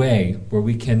way where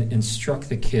we can instruct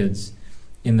the kids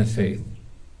in the faith.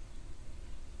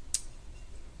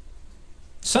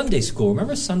 Sunday school.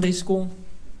 Remember Sunday school?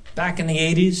 Back in the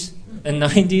 80s and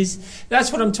 90s?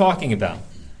 That's what I'm talking about.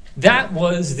 That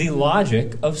was the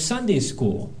logic of Sunday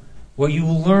school, where you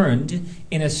learned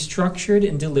in a structured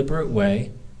and deliberate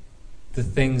way the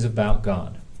things about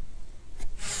God,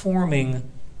 forming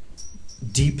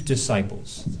deep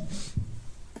disciples.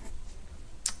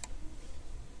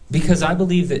 Because I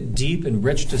believe that deep and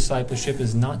rich discipleship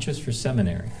is not just for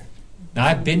seminary. Now,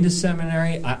 I've been to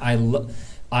seminary.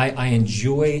 I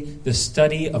enjoy the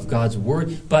study of God's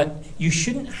Word, but you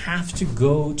shouldn't have to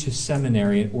go to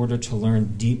seminary in order to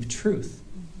learn deep truth,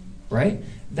 right?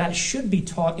 That should be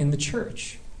taught in the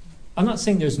church. I'm not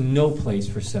saying there's no place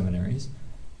for seminaries,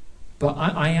 but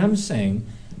I am saying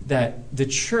that the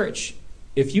church,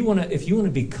 if you want to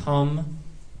become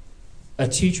a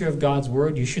teacher of God's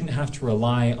Word, you shouldn't have to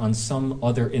rely on some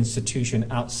other institution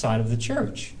outside of the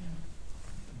church.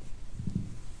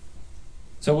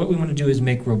 So what we want to do is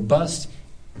make robust,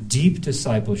 deep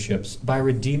discipleships by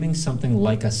redeeming something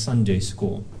like a Sunday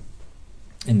school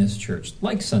in this church,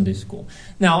 like Sunday school.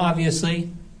 Now,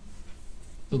 obviously,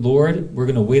 the Lord, we're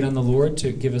going to wait on the Lord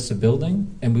to give us a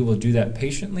building, and we will do that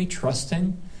patiently,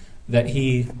 trusting that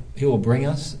He will bring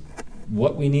us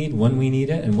what we need, when we need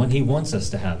it, and when He wants us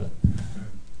to have it.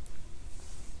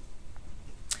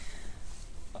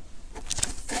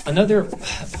 Another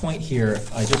point here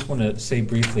I just want to say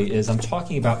briefly is I'm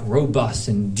talking about robust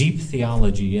and deep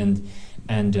theology and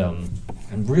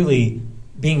really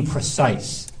being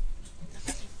precise.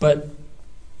 But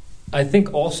I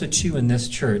think also too in this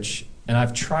church, and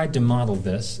I've tried to model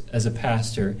this as a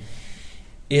pastor,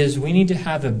 is we need to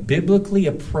have a biblically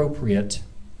appropriate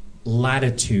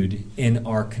latitude in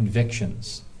our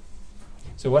convictions.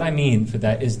 So what I mean for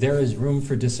that is there is room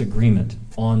for disagreement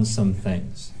on some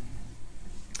things.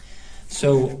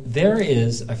 So there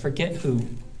is, I forget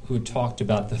who talked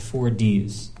about the 4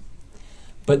 Ds,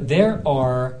 but there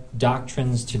are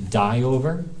doctrines to die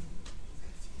over,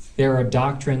 there are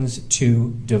doctrines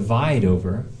to divide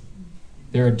over,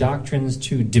 there are doctrines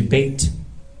to debate,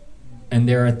 and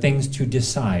there are things to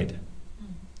decide.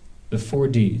 The 4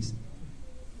 Ds.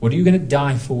 What are you going to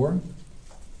die for?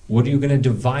 What are you going to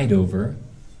divide over?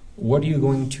 What are you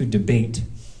going to debate?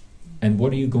 And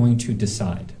what are you going to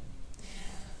decide?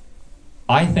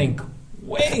 I think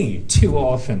way too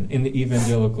often in the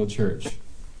evangelical church,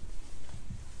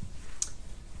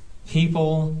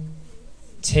 people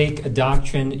take a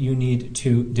doctrine you need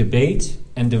to debate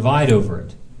and divide over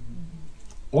it.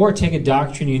 Or take a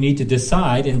doctrine you need to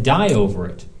decide and die over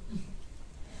it.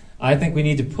 I think we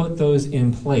need to put those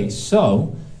in place.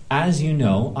 So, as you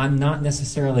know, I'm not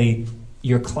necessarily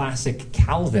your classic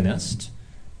Calvinist,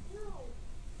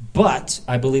 but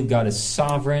I believe God is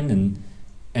sovereign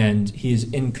and He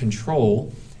is in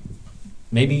control.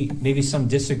 Maybe some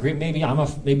disagree. Maybe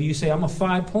you say I'm a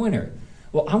 5-pointer.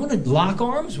 Well, I want to lock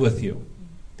arms with you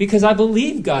because I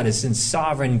believe God is in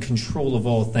sovereign control of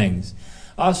all things.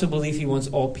 I also believe he wants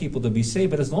all people to be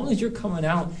saved, but as long as you're coming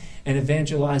out and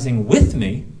evangelizing with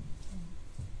me,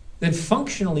 then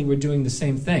functionally we're doing the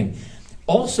same thing.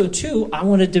 Also, too, I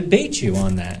want to debate you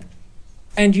on that.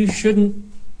 And you shouldn't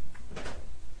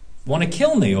want to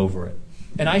kill me over it.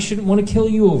 And I shouldn't want to kill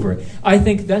you over it. I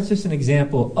think that's just an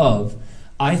example of,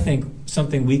 I think,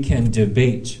 something we can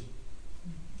debate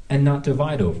and not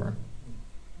divide over.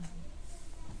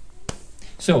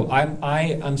 So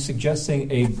I'm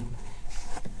suggesting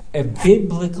a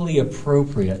biblically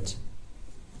appropriate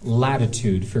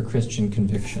latitude for Christian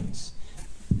convictions.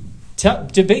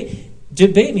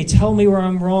 Debate me. Tell me where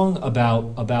I'm wrong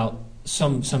about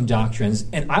some doctrines,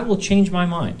 and I will change my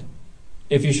mind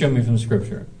if you show me from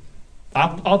Scripture.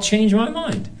 I'll change my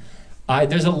mind.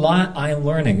 There's a lot I am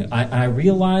learning. I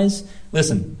realize.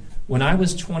 Listen, when I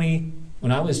was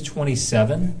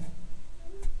 27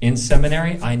 in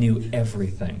seminary, I knew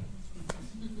everything.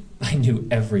 I knew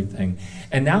everything,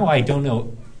 and now I don't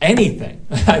know anything.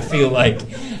 I feel like,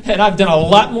 and I've done a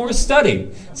lot more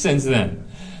study since then.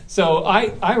 So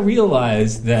I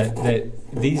realize that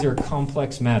these are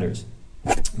complex matters.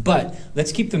 But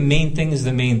let's keep the main things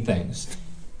the main things.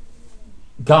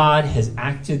 God has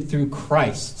acted through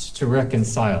Christ to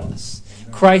reconcile us.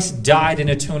 Christ died in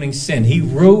atoning sin. He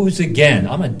rose again.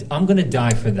 I'm going to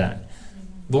die for that.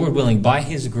 Lord willing, by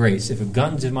his grace, if a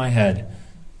gun's in my head,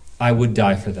 I would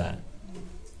die for that.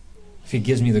 If he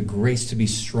gives me the grace to be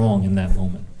strong in that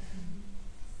moment,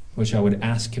 which I would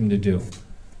ask him to do.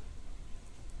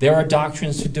 There are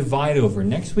doctrines to divide over.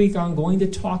 Next week I'm going to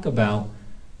talk about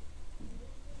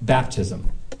baptism,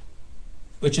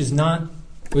 which is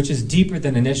deeper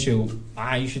than an issue.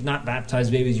 You should not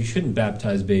baptize babies, you shouldn't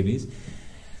baptize babies.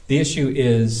 The issue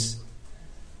is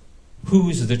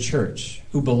who's the church,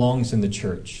 who belongs in the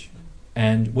church,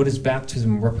 and what does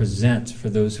baptism represent for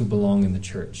those who belong in the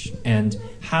church, and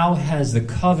how has the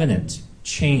covenant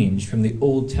changed from the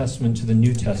Old Testament to the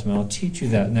New Testament. I'll teach you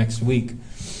that next week.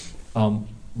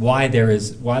 Why there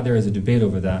is a debate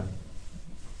over that.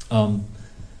 But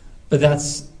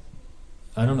that's,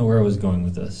 I don't know where I was going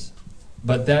with this.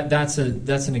 But that's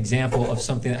an example of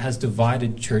something that has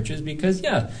divided churches because,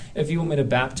 if you want me to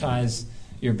baptize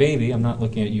your baby, I'm not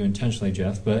looking at you intentionally,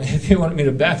 Jeff, but if you want me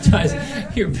to baptize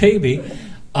your baby,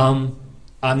 I'm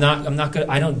not going.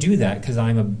 I don't do that because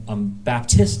I'm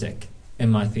Baptistic in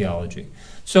my theology.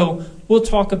 So we'll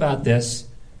talk about this,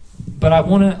 but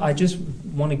I just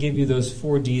want to give you those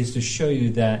 4 Ds to show you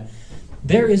that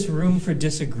there is room for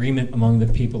disagreement among the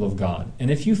people of God.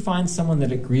 And if you find someone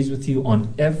that agrees with you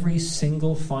on every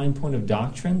single fine point of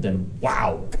doctrine, then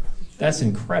wow, that's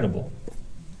incredible.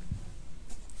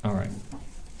 All right.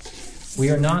 We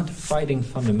are not fighting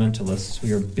fundamentalists.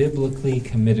 We are biblically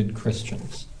committed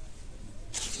Christians.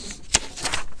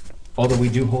 Although we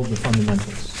do hold the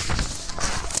fundamentals.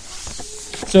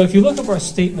 So if you look up our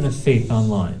statement of faith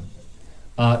online,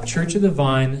 Church of the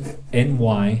Vine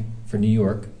NY for New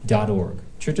York.org.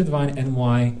 Church of the Vine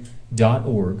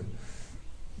NY.org.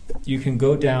 You can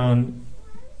go down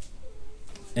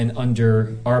and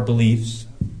under our beliefs,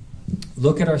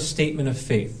 look at our statement of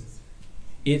faith.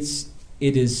 It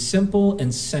is simple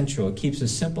and central. It keeps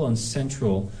us simple and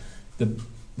central,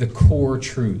 the core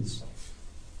truths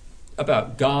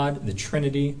about God, the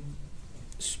Trinity,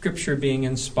 Scripture being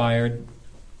inspired,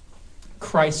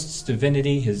 Christ's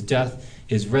divinity, his death,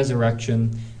 his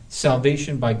resurrection,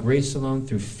 salvation by grace alone,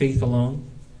 through faith alone,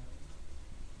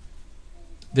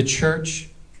 the church,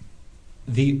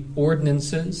 the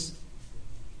ordinances,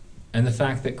 and the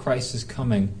fact that Christ is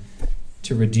coming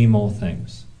to redeem all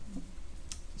things.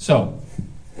 So,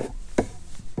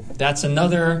 that's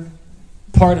another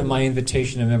part of my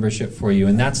invitation to membership for you,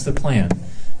 and that's the plan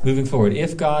moving forward.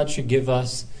 If God should give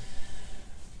us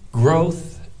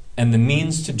growth and the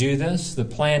means to do this, the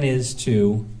plan is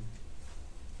to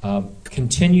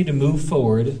continue to move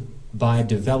forward by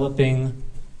developing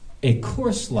a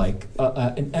course-like,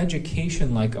 an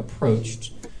education-like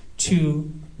approach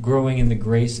to growing in the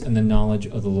grace and the knowledge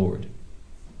of the Lord,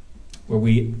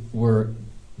 where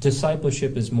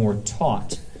discipleship is more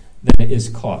taught than it is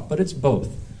caught, but it's both.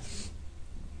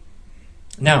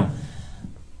 Now,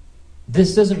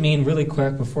 this doesn't mean, really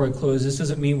quick before I close, this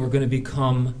doesn't mean we're going to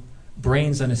become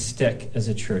brains on a stick as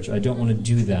a church. I don't want to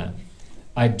do that.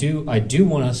 I do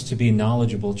want us to be a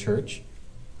knowledgeable church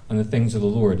on the things of the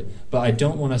Lord, but I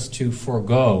don't want us to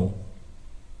forego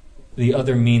the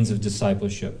other means of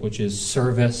discipleship, which is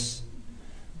service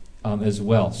as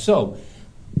well. So,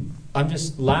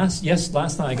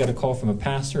 last night I got a call from a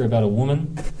pastor about a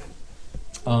woman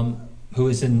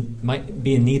who might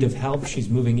be in need of help. She's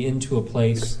moving into a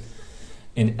place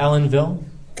in Ellenville,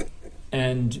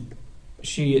 and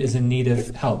she is in need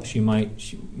of help.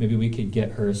 Maybe we could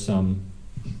get her some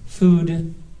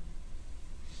food,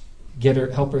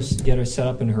 help her get her set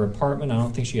up in her apartment. I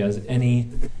don't think she has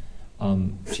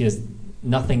she has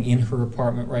nothing in her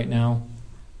apartment right now.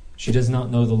 She does not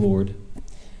know the Lord.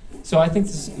 So I think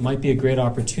this might be a great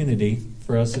opportunity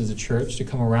for us as a church to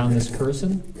come around this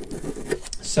person,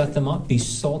 set them up, be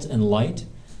salt and light,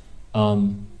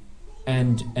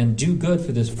 and do good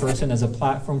for this person as a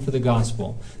platform for the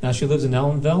gospel. Now, she lives in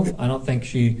Ellenville. I don't think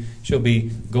she'll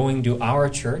be going to our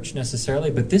church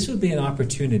necessarily, but this would be an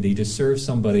opportunity to serve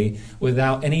somebody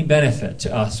without any benefit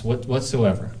to us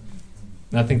whatsoever.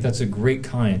 And I think that's a great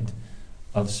kind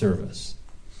of service.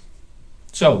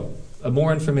 So,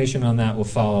 more information on that will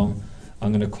follow.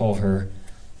 I'm going to call her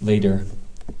later,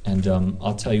 and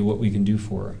I'll tell you what we can do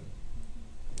for her.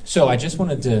 So I just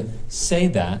wanted to say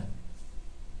that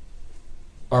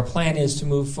our plan is to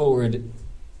move forward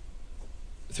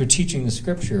through teaching the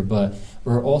Scripture, but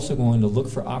we're also going to look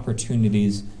for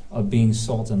opportunities of being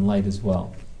salt and light as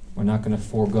well. We're not going to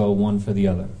forego one for the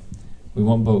other. We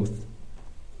want both.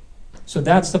 So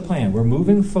that's the plan. We're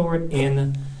moving forward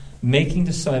in making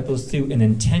disciples through an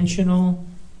intentional,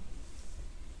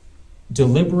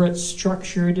 deliberate,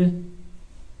 structured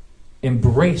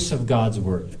embrace of God's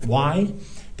Word. Why?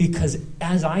 Because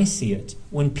as I see it,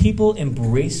 when people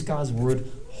embrace God's Word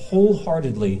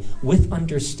wholeheartedly with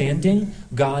understanding,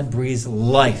 God breathes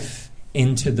life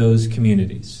into those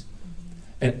communities.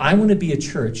 And I want to be a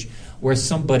church where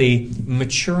somebody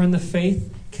mature in the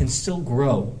faith can still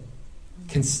grow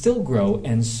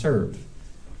and serve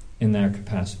in their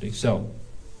capacity. So,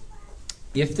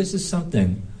 if this is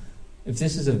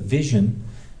a vision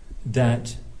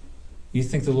that you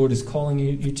think the Lord is calling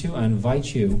you to, I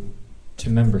invite you to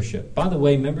membership. By the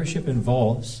way, membership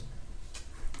involves,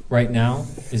 right now,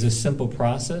 is a simple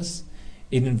process.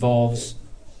 It involves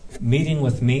meeting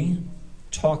with me,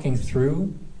 talking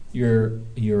through your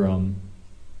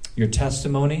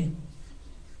testimony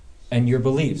and your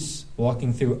beliefs,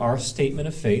 walking through our statement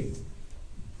of faith,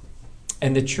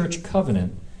 and the church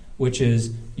covenant, which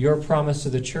is your promise to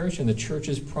the church and the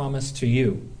church's promise to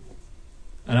you.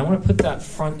 And I want to put that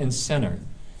front and center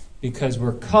because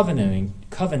we're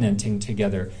covenanting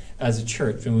together as a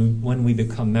church when we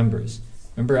become members.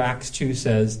 Remember, Acts 2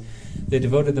 says they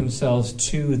devoted themselves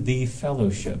to the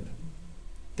fellowship.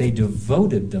 They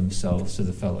devoted themselves to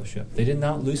the fellowship. They did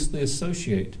not loosely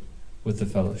associate with the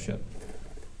fellowship.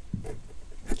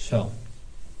 So,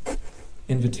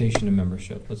 invitation to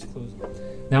membership. Let's close.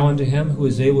 Now unto him who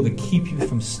is able to keep you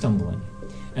from stumbling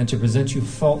and to present you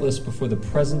faultless before the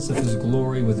presence of his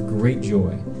glory with great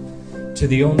joy. To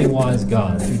the only wise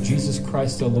God, through Jesus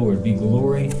Christ our Lord, be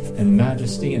glory and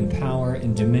majesty and power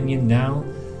and dominion now,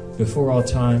 before all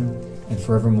time, and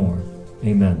forevermore.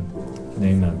 Amen and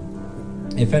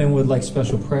amen. If anyone would like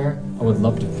special prayer, I would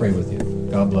love to pray with you.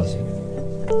 God bless you.